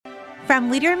From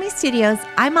Leader in Me Studios,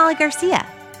 I'm Molly Garcia.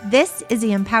 This is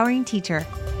The Empowering Teacher.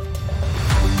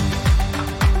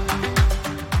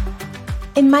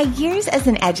 In my years as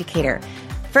an educator,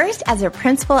 first as a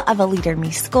principal of a Leader in Me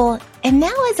school, and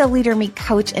now as a Leader in Me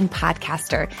coach and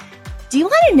podcaster, do you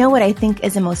want to know what I think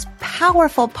is the most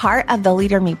powerful part of the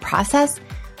Leader in Me process?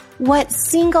 What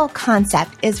single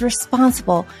concept is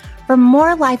responsible for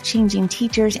more life-changing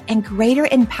teachers and greater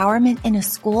empowerment in a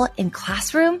school and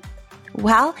classroom?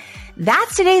 Well,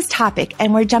 that's today's topic,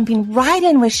 and we're jumping right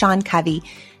in with Sean Covey,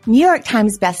 New York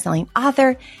Times bestselling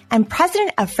author and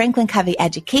president of FranklinCovey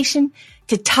Education,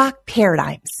 to talk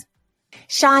paradigms.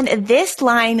 Sean, this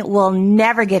line will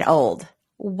never get old.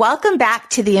 Welcome back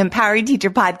to the Empowering Teacher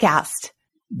podcast.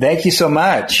 Thank you so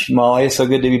much, Molly. It's so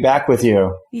good to be back with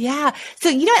you. Yeah. So,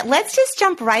 you know what? Let's just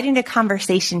jump right into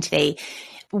conversation today.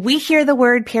 We hear the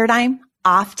word paradigm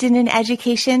often in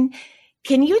education.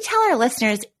 Can you tell our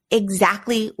listeners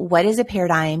exactly what is a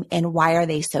paradigm and why are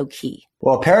they so key?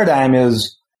 Well, a paradigm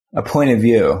is a point of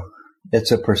view.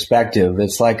 It's a perspective.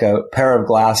 It's like a pair of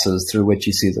glasses through which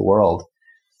you see the world.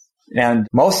 And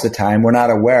most of the time, we're not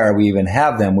aware we even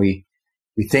have them. We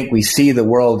think we see the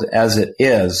world as it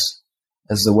is,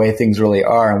 as the way things really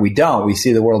are, and we don't. We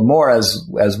see the world more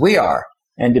as we are.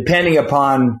 And depending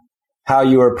upon how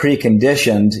you were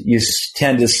preconditioned, you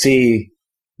tend to see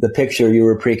the picture you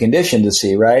were preconditioned to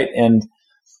see, right? And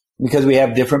because we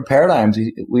have different paradigms,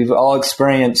 we've all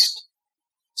experienced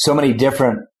so many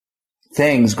different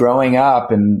things growing up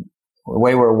and the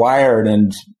way we're wired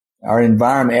and our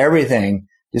environment, everything,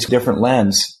 just different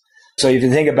lens. So if you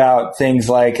think about things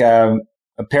like a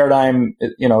paradigm,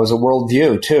 is a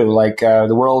worldview too. Like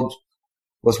the world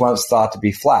was once thought to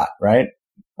be flat, right?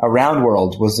 A round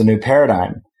world was the new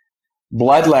paradigm.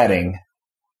 Bloodletting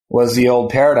was the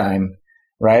old paradigm,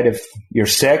 right? If you're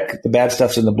sick, the bad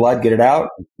stuff's in the blood, get it out.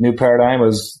 New paradigm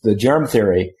was the germ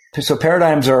theory. So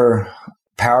paradigms are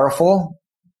powerful.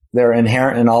 They're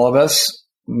inherent in all of us.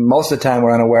 Most of the time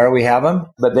we're unaware we have them,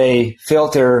 but they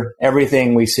filter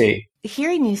everything we see.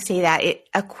 Hearing you say that,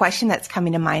 a question that's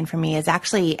coming to mind for me is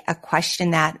actually a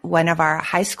question that one of our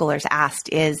high schoolers asked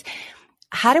is,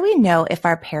 how do we know if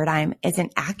our paradigm is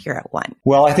an accurate one?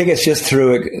 Well, I think it's just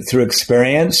through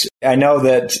experience. I know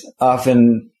that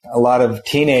often a lot of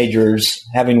teenagers,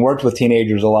 having worked with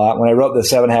teenagers a lot, when I wrote the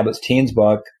 7 Habits Teens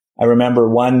book, I remember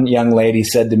one young lady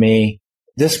said to me,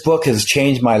 "This book has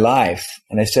changed my life."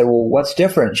 And I said, "Well, what's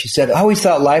different?" She said, "I always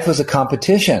thought life was a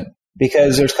competition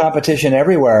because there's competition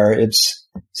everywhere. It's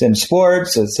in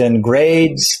sports, it's in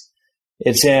grades,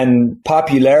 it's in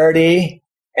popularity."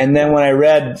 And then when I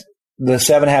read the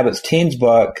 7 Habits Teens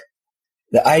book,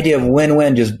 the idea of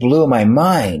win-win just blew my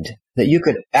mind, that you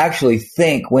could actually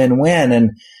think win-win,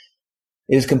 and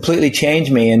it has completely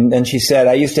changed me. And then she said,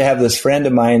 "I used to have this friend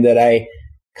of mine that I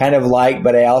kind of liked,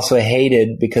 but I also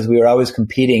hated because we were always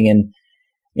competing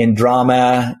in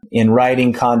drama, in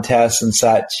writing contests and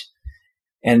such.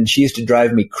 And she used to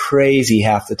drive me crazy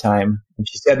half the time." And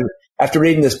she said, after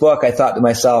reading this book, I thought to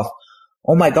myself,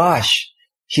 oh my gosh,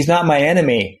 she's not my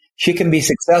enemy. She can be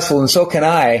successful and so can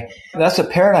I. That's a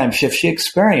paradigm shift she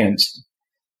experienced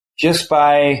just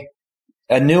by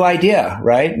a new idea,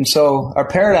 right? And so our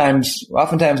paradigms,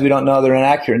 oftentimes we don't know they're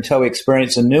inaccurate until we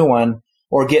experience a new one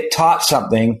or get taught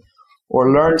something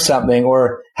or learn something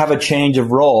or have a change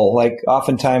of role. Like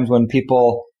oftentimes when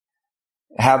people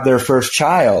have their first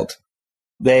child,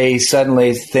 they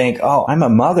suddenly think, oh, I'm a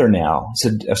mother now.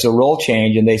 It's a role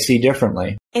change and they see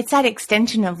differently. It's that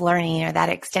extension of learning or that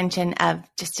extension of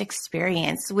just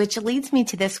experience, which leads me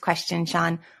to this question,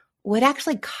 Sean. What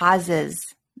actually causes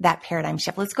that paradigm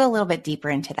shift? Let's go a little bit deeper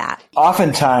into that.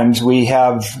 Oftentimes we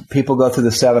have people go through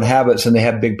the 7 habits and they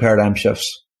have big paradigm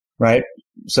shifts, right?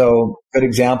 So good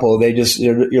example,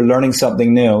 you're learning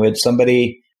something new. It's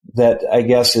somebody that I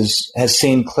guess has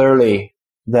seen clearly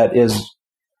that is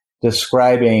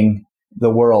describing the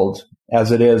world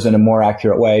as it is in a more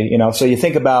accurate way. So you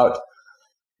think about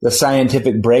the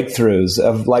scientific breakthroughs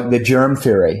of like the germ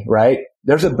theory, right?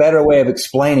 There's a better way of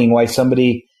explaining why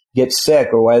somebody gets sick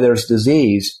or why there's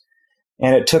disease.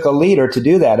 And it took a leader to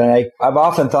do that. And I've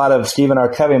often thought of Stephen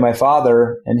R. Covey, my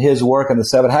father, and his work on the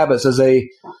 7 habits as a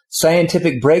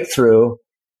scientific breakthrough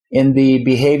in the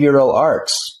behavioral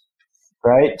arts,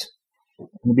 right?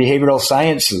 The behavioral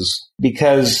sciences,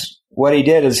 because what he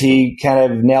did is he kind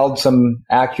of nailed some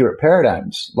accurate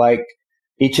paradigms. Like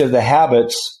each of the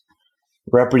habits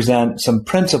represent some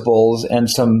principles and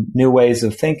some new ways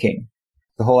of thinking.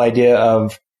 The whole idea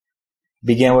of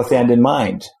begin with end in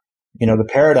mind. The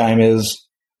paradigm is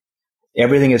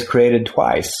everything is created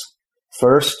twice.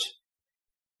 First,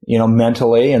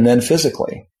 mentally and then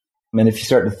physically. And if you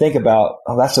start to think about,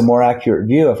 oh, that's a more accurate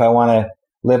view. If I want to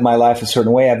live my life a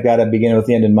certain way, I've got to begin with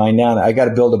the end in mind now. I got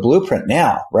to build a blueprint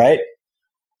now, right?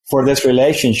 For this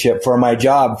relationship, for my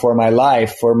job, for my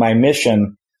life, for my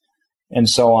mission, and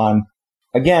so on.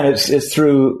 Again, it's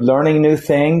through learning new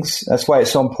things. That's why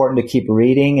it's so important to keep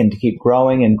reading and to keep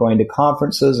growing and going to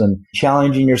conferences and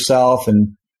challenging yourself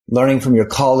and learning from your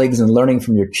colleagues and learning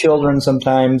from your children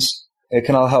sometimes. It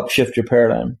can all help shift your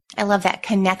paradigm. I love that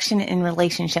connection in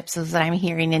relationships is what I'm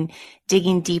hearing, and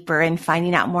digging deeper and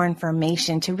finding out more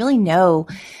information to really know,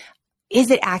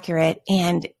 is it accurate,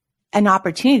 and an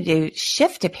opportunity to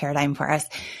shift a paradigm for us.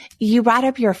 You brought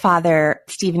up your father,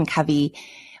 Stephen Covey.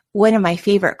 One of my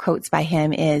favorite quotes by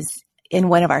him is in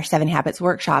one of our 7 Habits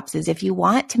workshops is, if you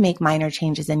want to make minor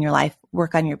changes in your life,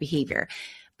 work on your behavior.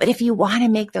 But if you want to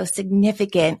make those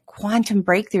significant quantum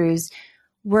breakthroughs,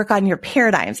 work on your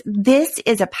paradigms. This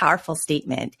is a powerful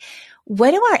statement.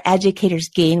 What do our educators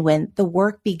gain when the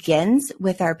work begins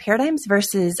with our paradigms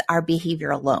versus our behavior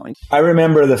alone? I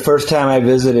remember the first time I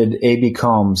visited A.B.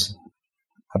 Combs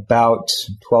about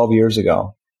 12 years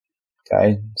ago.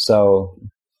 Okay. So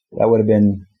that would have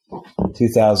been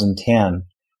 2010.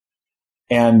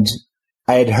 And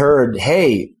I had heard,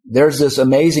 hey, there's this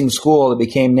amazing school that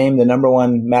became named the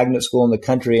 #1 magnet school in the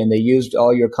country, and they used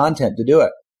all your content to do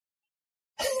it.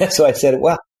 So I said,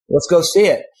 well, let's go see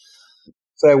it.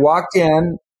 So I walked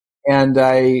in and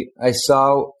I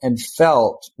saw and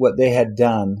felt what they had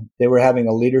done. They were having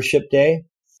a leadership day,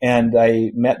 and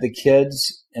I met the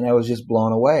kids, and I was just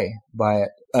blown away by it.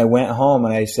 I went home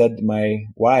and I said to my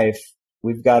wife,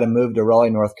 we've got to move to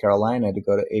Raleigh, North Carolina to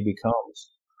go to A.B.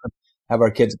 Combs, have our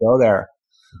kids go there.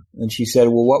 And she said,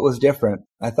 well, what was different?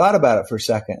 I thought about it for a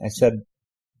second. I said,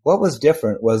 what was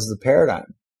different was the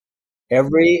paradigm.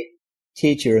 Every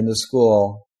teacher in the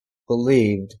school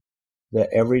believed that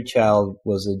every child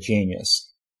was a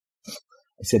genius.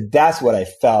 I said, that's what I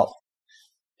felt.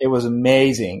 It was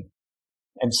amazing.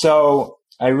 And so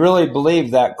I really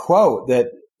believe that quote, that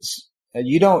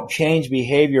you don't change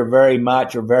behavior very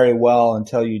much or very well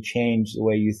until you change the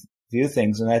way you view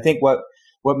things. And I think what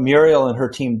Muriel and her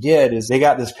team did is they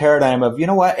got this paradigm of, you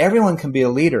know what, everyone can be a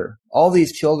leader. All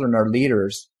these children are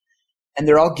leaders, and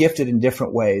they're all gifted in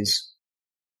different ways.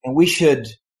 And we should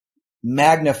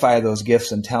magnify those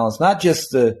gifts and talents, not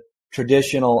just the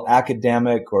traditional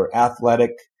academic or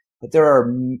athletic, but there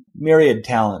are myriad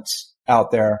talents out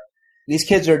there. These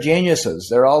kids are geniuses.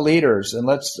 They're all leaders, and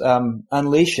let's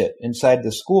unleash it inside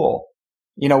the school.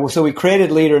 You know, so we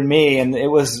created Leader in Me, and it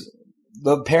was,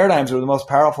 the paradigms were the most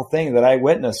powerful thing that I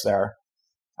witnessed there.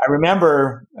 I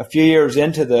remember a few years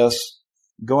into this,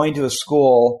 going to a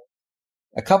school,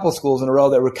 a couple schools in a row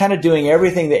that were kind of doing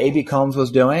everything that A.B. Combs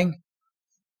was doing,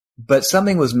 but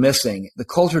something was missing. The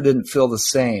culture didn't feel the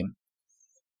same.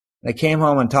 I came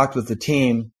home and talked with the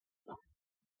team,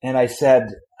 and I said,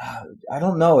 I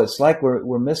don't know. It's like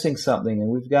we're missing something, and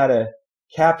we've got to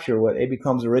capture what A.B.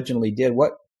 Combs originally did.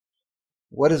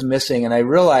 What is missing? And I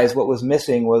realized what was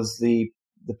missing was the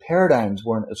paradigms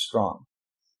weren't as strong.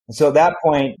 And so at that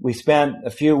point, we spent a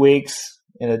few weeks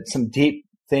in some deep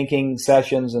thinking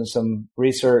sessions and some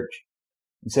research,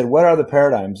 and said, what are the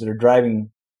paradigms that are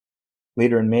driving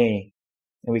Leader in Me?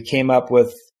 And we came up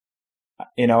with,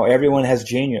 everyone has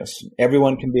genius.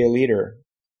 Everyone can be a leader.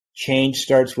 Change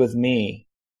starts with me.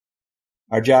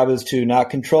 Our job is to not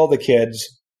control the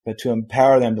kids, but to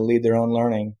empower them to lead their own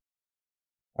learning.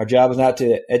 Our job is not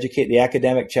to educate the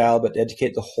academic child, but to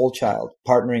educate the whole child,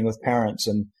 partnering with parents.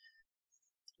 And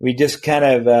we just kind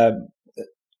of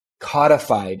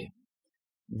codified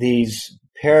these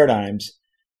paradigms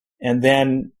and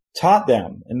then taught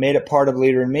them and made it part of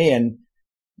Leader in Me. And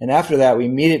after that, we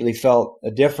immediately felt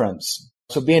a difference.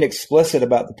 So being explicit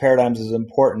about the paradigms is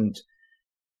important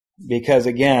because,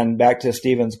 again, back to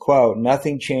Stephen's quote,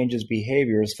 nothing changes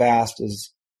behavior as fast as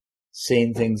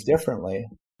seeing things differently.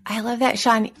 I love that,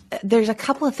 Sean. There's a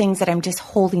couple of things that I'm just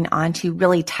holding on to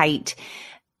really tight.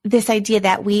 This idea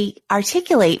that we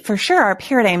articulate for sure our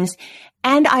paradigms.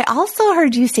 And I also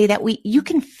heard you say that you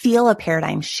can feel a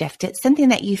paradigm shift. It's something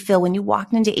that you feel when you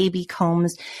walked into A.B.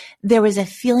 Combs, there was a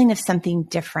feeling of something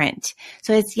different.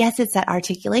 So it's that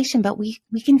articulation, but we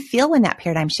can feel when that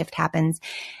paradigm shift happens.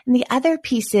 And the other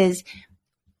piece is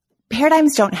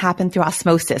paradigms don't happen through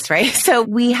osmosis, right? So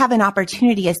we have an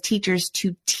opportunity as teachers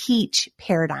to teach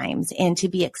paradigms and to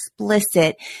be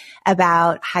explicit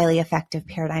about highly effective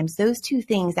paradigms. Those two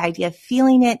things, the idea of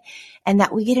feeling it and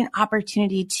that we get an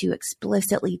opportunity to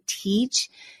explicitly teach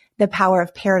the power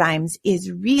of paradigms, is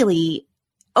really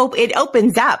it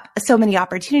opens up so many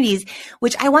opportunities,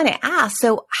 which I want to ask.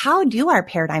 So how do our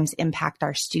paradigms impact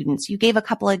our students? You gave a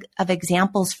couple of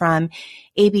examples from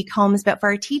A.B. Combs, but for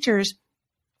our teachers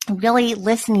really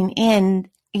listening in,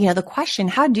 the question,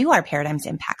 how do our paradigms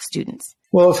impact students?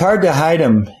 Well, it's hard to hide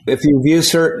them. If you view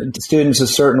certain students a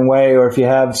certain way, or if you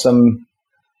have some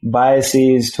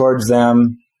biases towards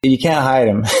them, you can't hide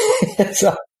them.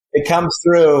 So it comes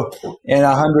through in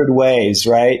 100 ways,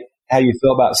 right? How you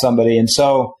feel about somebody. And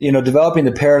so, developing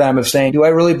the paradigm of saying, do I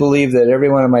really believe that every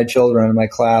one of my children in my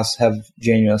class have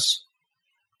genius?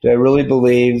 Do I really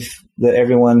believe that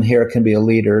everyone here can be a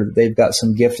leader? They've got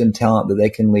some gift and talent that they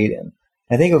can lead in.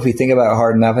 I think if we think about it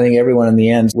hard enough, I think everyone in the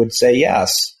end would say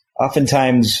yes.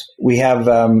 Oftentimes we have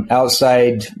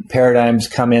outside paradigms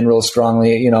come in real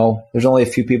strongly. There's only a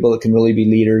few people that can really be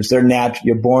leaders. They're natural.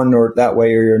 You're born that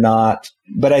way or you're not.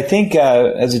 But I think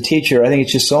as a teacher, I think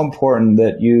it's just so important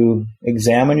that you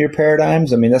examine your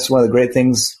paradigms. I mean, that's one of the great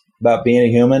things about being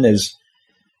a human is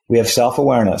we have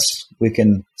self-awareness. We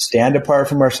can stand apart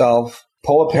from ourselves,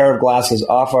 pull a pair of glasses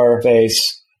off our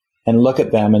face and look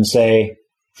at them and say,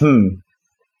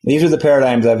 these are the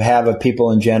paradigms I have of people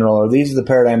in general, or these are the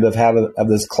paradigms I have of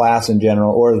this class in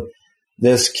general, or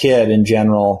this kid in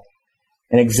general,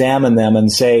 and examine them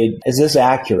and say, is this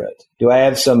accurate? Do I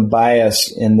have some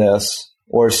bias in this,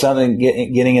 or something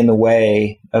getting in the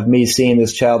way of me seeing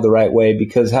this child the right way?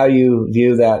 Because how you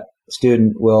view that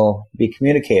student will be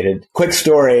communicated. Quick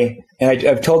story, and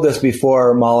I've told this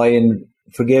before, Molly, and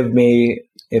forgive me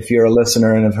if you're a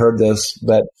listener and have heard this,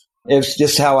 but it's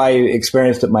just how I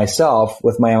experienced it myself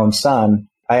with my own son.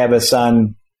 I have a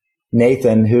son,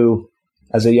 Nathan, who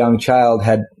as a young child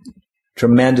had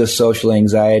tremendous social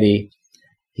anxiety.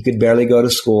 He could barely go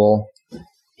to school.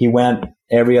 He went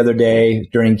every other day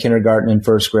during kindergarten and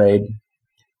first grade.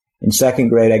 In second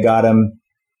grade, I got him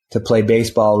to play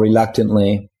baseball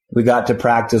reluctantly. We got to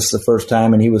practice the first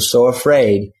time, and he was so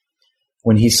afraid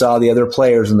when he saw the other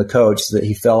players and the coach that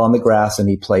he fell on the grass and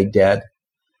he played dead.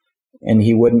 And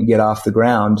he wouldn't get off the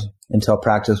ground until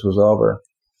practice was over.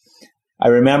 I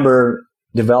remember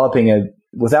developing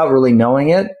without really knowing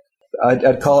it,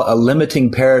 I'd call it a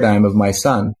limiting paradigm of my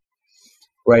son,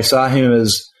 where I saw him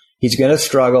as he's going to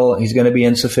struggle, he's going to be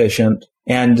insufficient.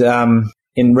 And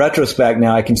in retrospect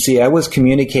now, I can see I was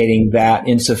communicating that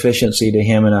insufficiency to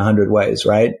him in 100 ways,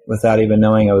 right? Without even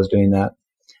knowing I was doing that.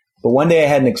 But one day I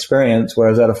had an experience where I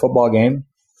was at a football game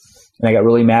and I got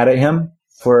really mad at him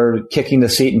for kicking the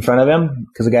seat in front of him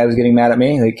because the guy was getting mad at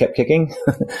me. He kept kicking.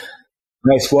 And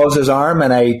I squoze his arm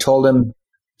and I told him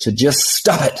to just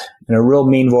stop it in a real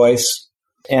mean voice.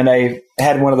 And I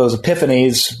had one of those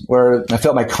epiphanies where I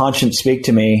felt my conscience speak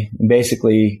to me and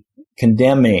basically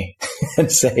condemn me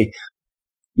and say,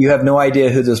 you have no idea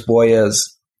who this boy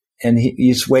is. And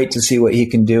you just wait to see what he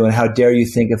can do. And how dare you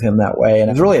think of him that way? And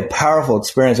it was really a powerful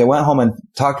experience. I went home and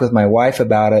talked with my wife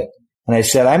about it. And I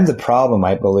said, I'm the problem,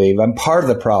 I believe. I'm part of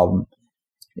the problem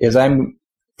is I'm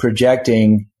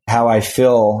projecting how I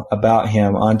feel about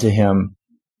him onto him.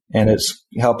 And it's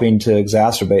helping to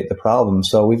exacerbate the problem.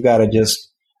 So we've got to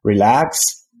just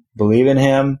relax, believe in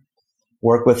him,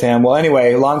 work with him. Well,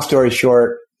 anyway, long story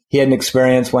short, he had an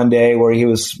experience one day where he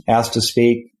was asked to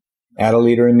speak at a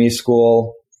Leader in Me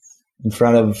school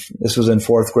this was in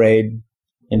fourth grade,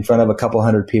 in front of a couple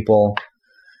hundred people.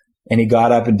 And he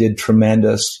got up and did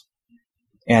tremendous.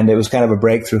 And it was kind of a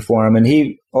breakthrough for him. And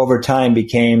he, over time,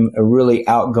 became a really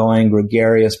outgoing,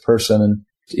 gregarious person. And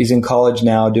he's in college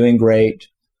now, doing great.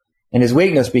 And his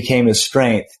weakness became his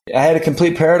strength. I had a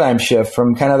complete paradigm shift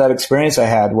from kind of that experience I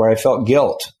had where I felt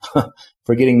guilt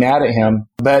for getting mad at him.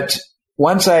 But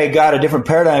once I got a different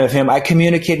paradigm of him, I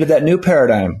communicated that new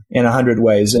paradigm in 100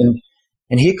 ways. And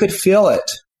he could feel it.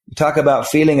 You talk about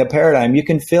feeling a paradigm. You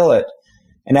can feel it.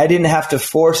 And I didn't have to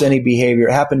force any behavior.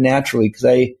 It happened naturally because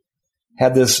I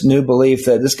had this new belief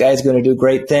that this guy's going to do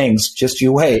great things. Just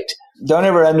you wait. Don't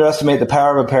ever underestimate the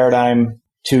power of a paradigm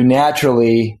to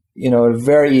naturally, in a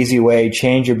very easy way,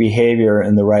 change your behavior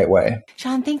in the right way.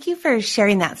 John, thank you for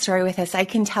sharing that story with us. I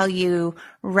can tell you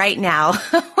right now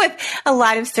with a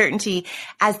lot of certainty,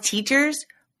 as teachers,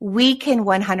 we can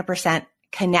 100%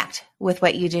 connect with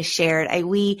what you just shared.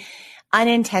 We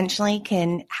unintentionally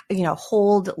can,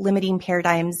 hold limiting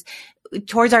paradigms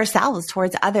towards ourselves,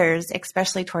 towards others,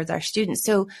 especially towards our students.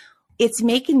 So it's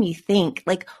making me think,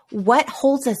 what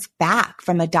holds us back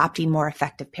from adopting more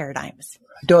effective paradigms?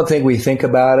 I don't think we think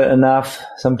about it enough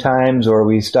sometimes, or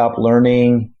we stop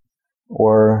learning,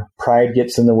 or pride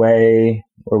gets in the way,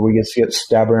 or we just get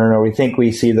stubborn, or we think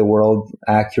we see the world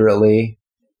accurately.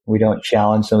 We don't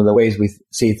challenge some of the ways we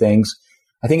see things.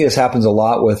 I think this happens a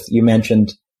lot with, you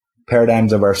mentioned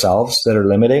paradigms of ourselves that are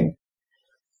limiting.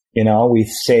 We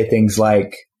say things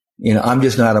like, I'm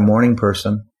just not a morning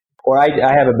person. Or I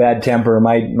have a bad temper.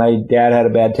 My dad had a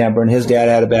bad temper and his dad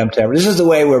had a bad temper. This is the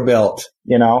way we're built,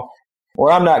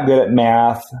 Or I'm not good at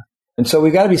math. And so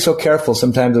we got to be so careful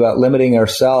sometimes about limiting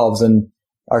ourselves, and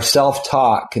our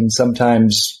self-talk can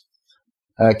sometimes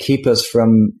keep us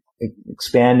from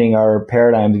expanding our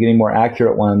paradigms, getting more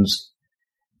accurate ones,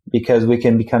 because we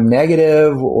can become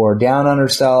negative or down on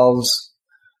ourselves,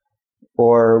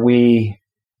 or we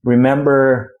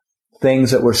remember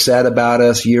things that were said about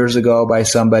us years ago by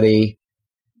somebody,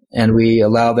 and we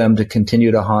allow them to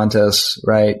continue to haunt us,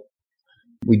 right?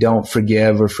 We don't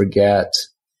forgive or forget.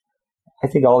 I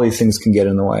think all these things can get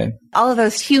in the way. All of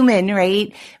those human,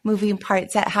 right, moving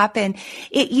parts that happen.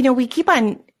 We keep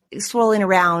on swirling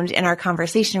around in our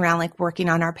conversation around like working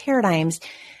on our paradigms.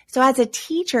 So as a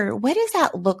teacher, what does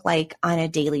that look like on a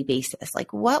daily basis?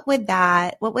 Like what would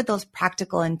those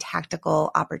practical and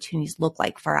tactical opportunities look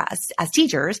like for us as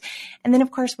teachers? And then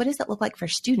of course, what does it look like for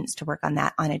students to work on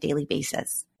that on a daily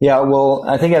basis? Yeah, well,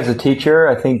 I think as a teacher,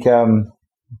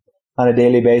 on a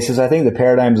daily basis, I think the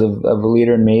paradigms of a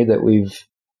leader in me that we've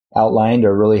outlined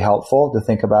are really helpful to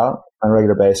think about on a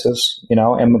regular basis,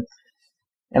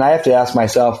 and I have to ask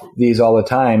myself these all the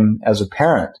time as a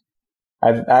parent.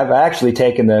 I've actually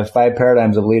taken the 5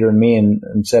 paradigms of leader in me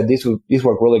and said these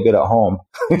work really good at home.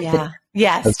 Yeah.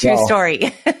 Yes. True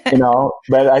story.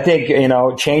 But I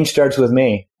think, change starts with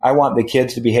me. I want the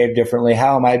kids to behave differently.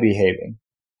 How am I behaving?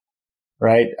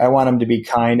 Right? I want them to be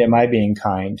kind. Am I being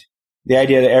kind? The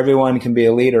idea that everyone can be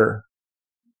a leader,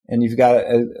 and you've got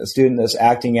a student that's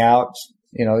acting out,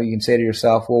 you can say to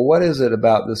yourself, well, what is it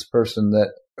about this person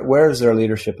where is their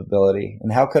leadership ability?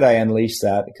 And how could I unleash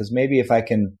that? Because maybe if I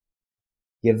can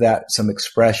give that some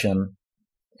expression,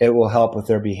 it will help with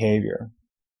their behavior.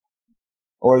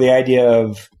 Or the idea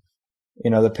of,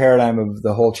 the paradigm of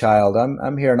the whole child.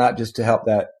 I'm here not just to help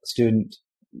that student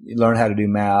learn how to do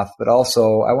math, but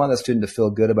also I want the student to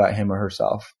feel good about him or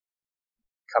herself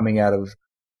coming out of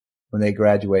when they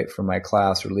graduate from my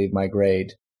class or leave my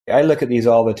grade. I look at these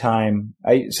all the time.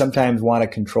 I sometimes want to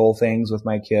control things with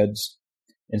my kids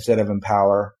instead of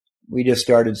empower. We just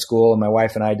started school, and my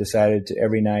wife and I decided to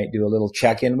every night do a little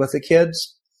check-in with the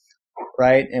kids,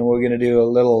 right? And we're going to do a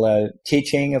little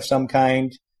teaching of some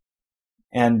kind.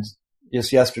 And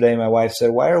just yesterday, my wife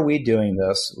said, "Why are we doing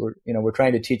this? We're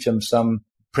trying to teach them some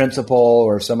principle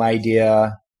or some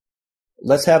idea.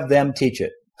 Let's have them teach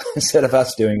it instead of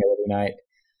us doing it every night."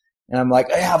 And I'm like,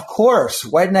 yeah, of course.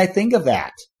 Why didn't I think of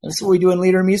that? That's what we do in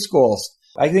Leader in Me schools.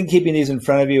 I think keeping these in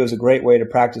front of you is a great way to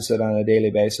practice it on a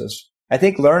daily basis. I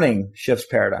think learning shifts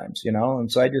paradigms,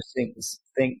 and so I just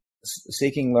think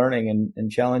seeking learning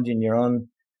and challenging your own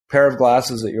pair of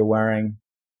glasses that you're wearing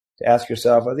to ask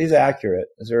yourself, are these accurate?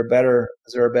 Is there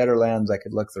a better lens I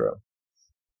could look through?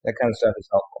 That kind of stuff is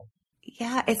helpful.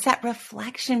 Yeah, it's that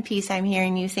reflection piece I'm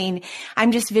hearing you saying.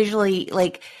 I'm just visually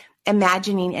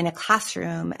imagining in a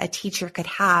classroom, a teacher could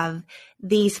have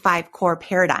these 5 core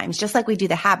paradigms, just like we do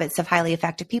the habits of highly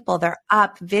effective people. They're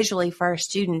up visually for our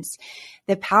students,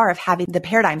 the power of having the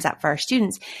paradigms up for our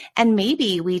students. And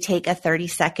maybe we take a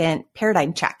 30-second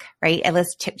paradigm check, right? And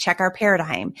let's check our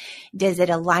paradigm. Does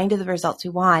it align to the results we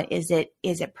want? Is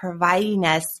it providing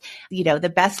us,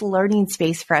 the best learning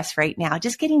space for us right now?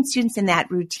 Just getting students in that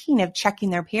routine of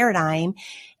checking their paradigm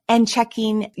and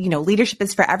checking, leadership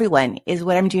is for everyone is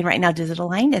what I'm doing right now. Does it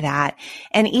align to that?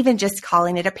 And even just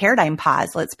calling it a paradigm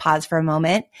pause. Let's pause for a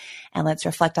moment and let's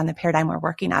reflect on the paradigm we're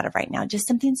working out of right now. Just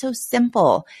something so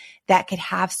simple that could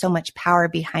have so much power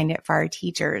behind it for our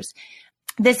teachers.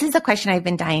 This is a question I've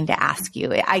been dying to ask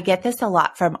you. I get this a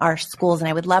lot from our schools, and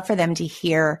I would love for them to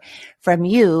hear from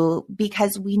you,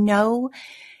 because we know,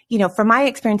 from my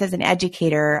experience as an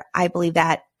educator, I believe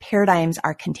that paradigms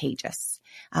are contagious.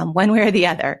 One way or the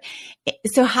other.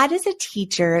 So how does a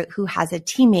teacher who has a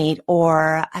teammate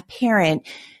or a parent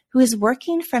who is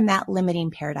working from that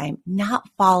limiting paradigm not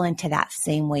fall into that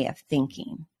same way of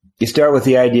thinking? You start with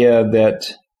the idea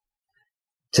that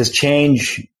to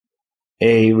change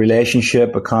a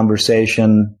relationship, a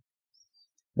conversation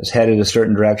that's headed a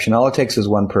certain direction, all it takes is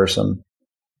one person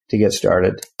to get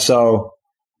started. So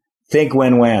think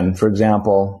win-win, for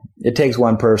example. It takes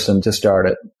one person to start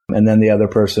it, and then the other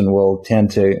person will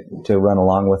tend to run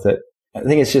along with it. I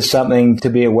think it's just something to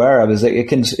be aware of, is that it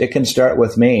can start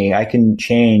with me. I can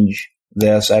change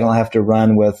this. I don't have to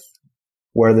run with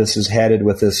where this is headed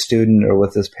with this student or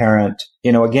with this parent.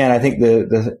 Again, I think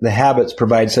the habits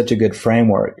provide such a good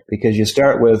framework, because you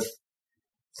start with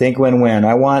think win-win.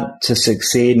 I want to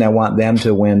succeed and I want them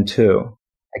to win too.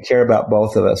 I care about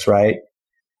both of us, right?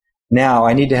 Now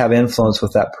I need to have influence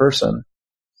with that person.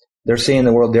 They're seeing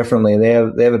the world differently. They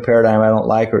have a paradigm I don't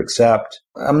like or accept.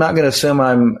 I'm not going to assume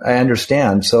I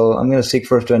understand. So I'm going to seek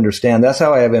first to understand. That's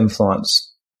how I have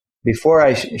influence. Before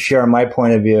I share my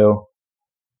point of view,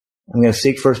 I'm going to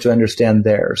seek first to understand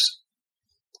theirs.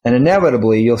 And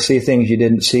inevitably, you'll see things you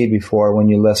didn't see before when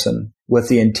you listen, with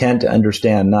the intent to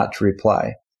understand, not to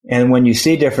reply. And when you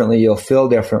see differently, you'll feel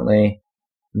differently.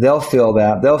 They'll feel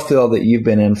that. They'll feel that you've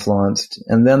been influenced,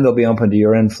 and then they'll be open to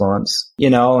your influence.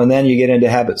 And then you get into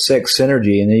habit 6,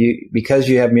 synergy. And because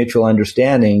you have mutual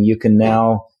understanding, you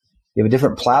have a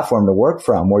different platform to work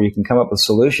from where you can come up with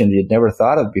solutions you'd never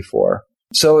thought of before.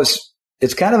 So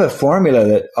it's kind of a formula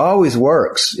that always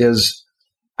works. Is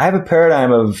I have a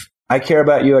paradigm of I care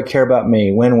about you, I care about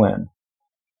me, win-win.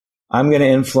 I'm going to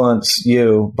influence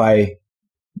you by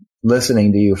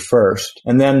listening to you first.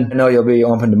 And then I know you'll be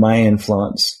open to my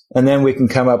influence. And then we can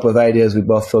come up with ideas we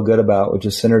both feel good about, which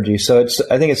is synergy. So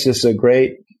I think it's just a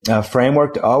great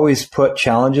framework to always put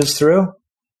challenges through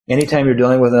anytime you're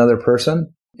dealing with another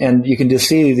person. And you can just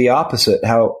see the opposite,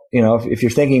 how, if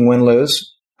you're thinking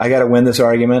win-lose, I got to win this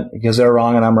argument because they're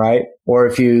wrong and I'm right. Or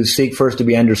if you seek first to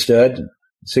be understood,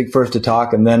 seek first to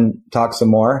talk and then talk some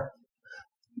more,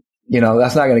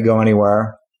 that's not going to go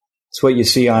anywhere. It's what you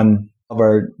see on of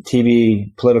our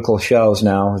TV political shows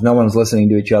now. No one's listening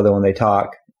to each other when they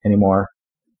talk anymore,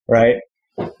 right?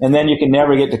 And then you can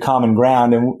never get to common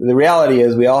ground. And the reality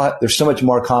is there's so much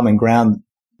more common ground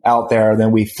out there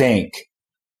than we think.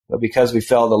 But because we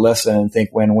fail to listen and think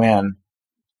win-win,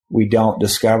 we don't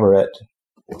discover it.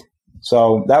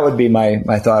 So that would be my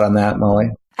thought on that, Molly.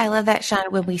 I love that,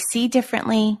 Sean. When we see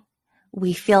differently,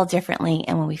 we feel differently.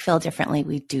 And when we feel differently,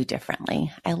 we do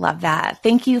differently. I love that.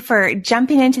 Thank you for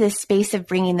jumping into this space of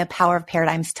bringing the power of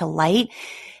paradigms to light,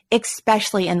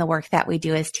 especially in the work that we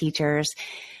do as teachers.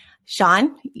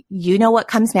 Sean, you know what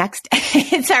comes next.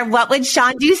 It's our What Would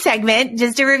Sean Do segment.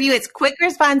 Just to review, it's quick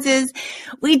responses.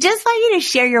 We just want you to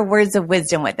share your words of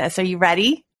wisdom with us. Are you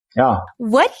ready? Yeah.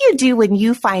 What do you do when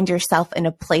you find yourself in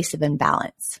a place of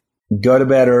imbalance? Go to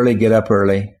bed early, get up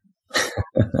early.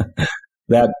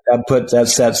 That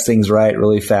sets things right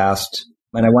really fast.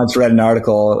 And I once read an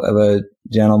article of a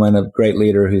gentleman, a great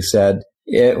leader, who said,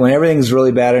 when everything's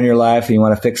really bad in your life and you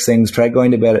want to fix things, try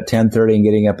going to bed at 10:30 and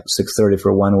getting up at 6:30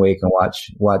 for 1 week and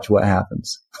watch what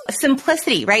happens.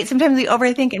 Simplicity, right? Sometimes we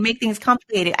overthink and make things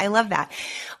complicated. I love that.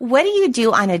 What do you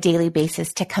do on a daily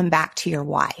basis to come back to your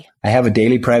why? I have a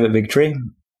daily private victory.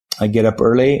 I get up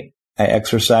early. I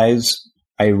exercise.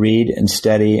 I read and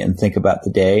study and think about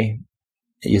the day.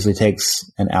 It usually takes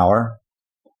an hour,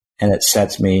 and it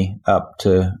sets me up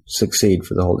to succeed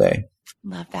for the whole day.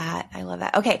 Love that. I love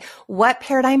that. Okay. What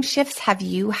paradigm shifts have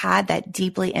you had that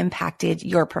deeply impacted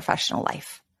your professional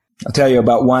life? I'll tell you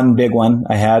about one big one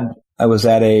I had. I was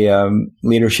at a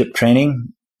leadership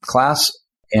training class,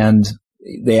 and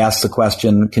they asked the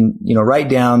question, write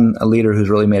down a leader who's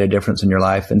really made a difference in your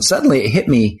life. And suddenly it hit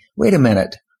me, wait a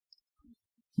minute.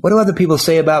 What do other people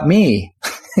say about me?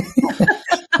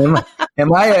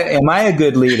 Am I a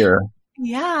good leader?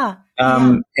 Yeah.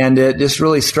 And it just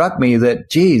really struck me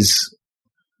that, geez,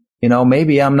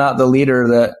 maybe I'm not the leader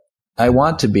that I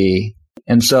want to be.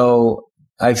 And so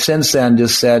I've since then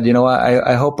just said,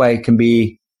 I hope I can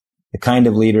be the kind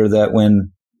of leader that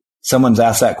when someone's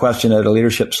asked that question at a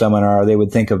leadership seminar, they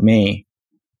would think of me,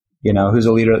 who's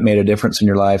a leader that made a difference in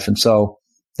your life. And so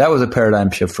that was a paradigm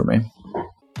shift for me.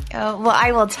 Well,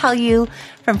 I will tell you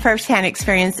from firsthand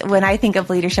experience, when I think of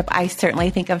leadership, I certainly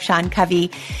think of Sean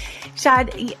Covey. Sean,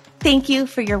 thank you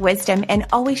for your wisdom and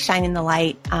always shining the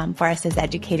light for us as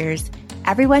educators.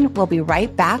 Everyone, we'll be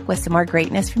right back with some more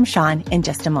greatness from Sean in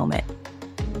just a moment.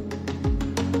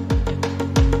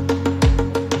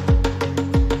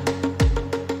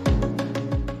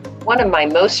 One of my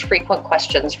most frequent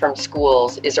questions from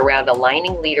schools is around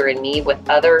aligning Leader in Me with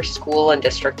other school and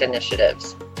district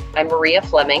initiatives. I'm Maria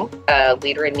Fleming, a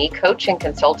Leader in Me coach and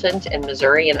consultant in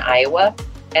Missouri and Iowa,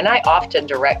 and I often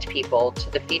direct people to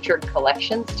the Featured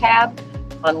Collections tab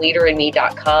on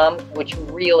leaderinme.com, which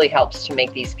really helps to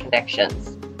make these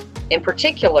connections. In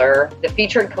particular, the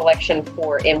Featured Collection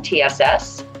for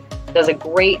MTSS does a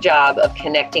great job of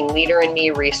connecting Leader in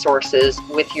Me resources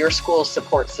with your school's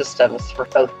support systems for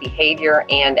both behavior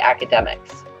and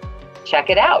academics. Check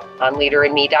it out on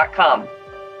leaderinme.com.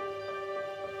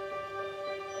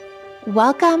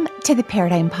 Welcome to the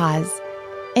Paradigm Pause.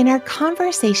 In our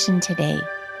conversation today,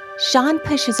 Sean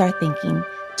pushes our thinking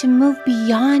to move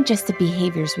beyond just the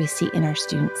behaviors we see in our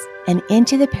students and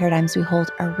into the paradigms we hold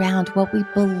around what we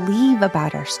believe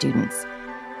about our students.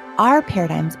 Our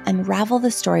paradigms unravel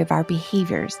the story of our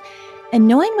behaviors, and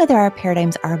knowing whether our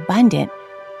paradigms are abundant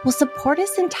will support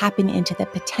us in tapping into the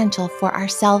potential for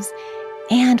ourselves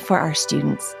and for our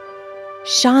students.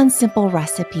 Sean's simple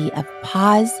recipe of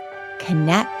pause,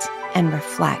 connect, and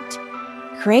reflect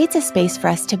creates a space for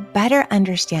us to better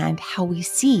understand how we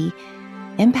see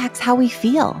impacts how we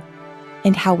feel,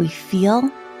 and how we feel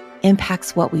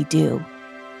impacts what we do.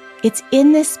 It's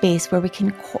in this space where we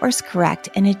can course correct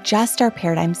and adjust our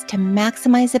paradigms to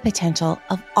maximize the potential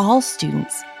of all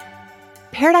students.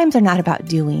 Paradigms are not about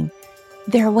doing.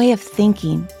 They're a way of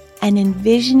thinking and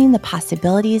envisioning the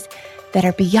possibilities that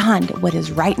are beyond what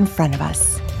is right in front of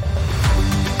us.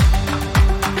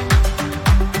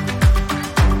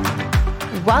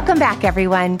 Welcome back,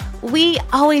 everyone. We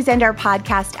always end our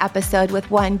podcast episode with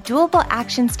one doable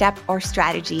action step or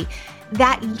strategy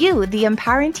that you, the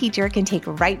empowering teacher, can take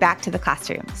right back to the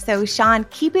classroom. So, Sean,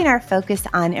 keeping our focus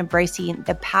on embracing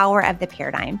the power of the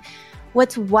paradigm,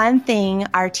 what's one thing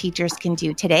our teachers can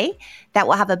do today that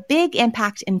will have a big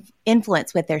impact and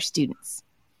influence with their students?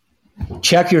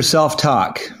 Check your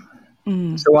self-talk.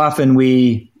 So often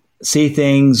we see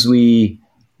things, we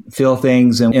feel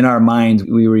things, and in our mind,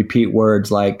 we repeat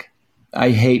words like,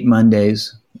 I hate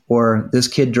Mondays, or this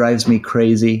kid drives me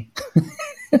crazy.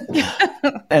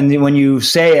 And when you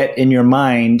say it in your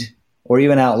mind, or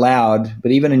even out loud,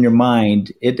 but even in your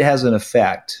mind, it has an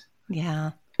effect.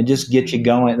 Yeah. It just gets you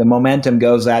going. The momentum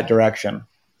goes that direction.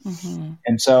 Mm-hmm.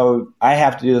 And so I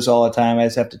have to do this all the time. I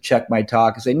just have to check my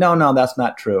talk and say, no, that's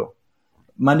not true.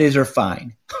 Mondays are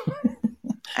fine.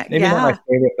 Maybe not my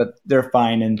favorite, but they're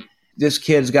fine. And this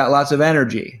kid's got lots of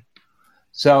energy.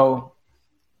 So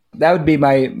that would be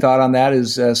my thought on that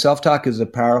is self-talk is a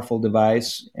powerful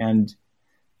device, and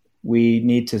we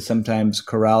need to sometimes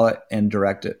corral it and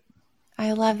direct it.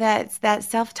 I love that. That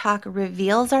self-talk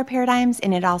reveals our paradigms,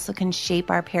 and it also can shape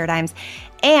our paradigms.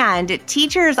 And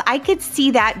teachers, I could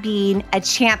see that being a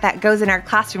chant that goes in our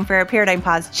classroom for a paradigm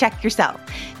pause. Check yourself.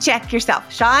 Check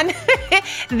yourself. Sean,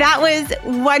 that was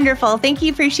wonderful. Thank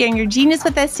you for sharing your genius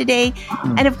with us today.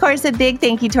 And of course, a big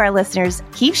thank you to our listeners.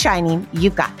 Keep shining.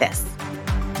 You've got this.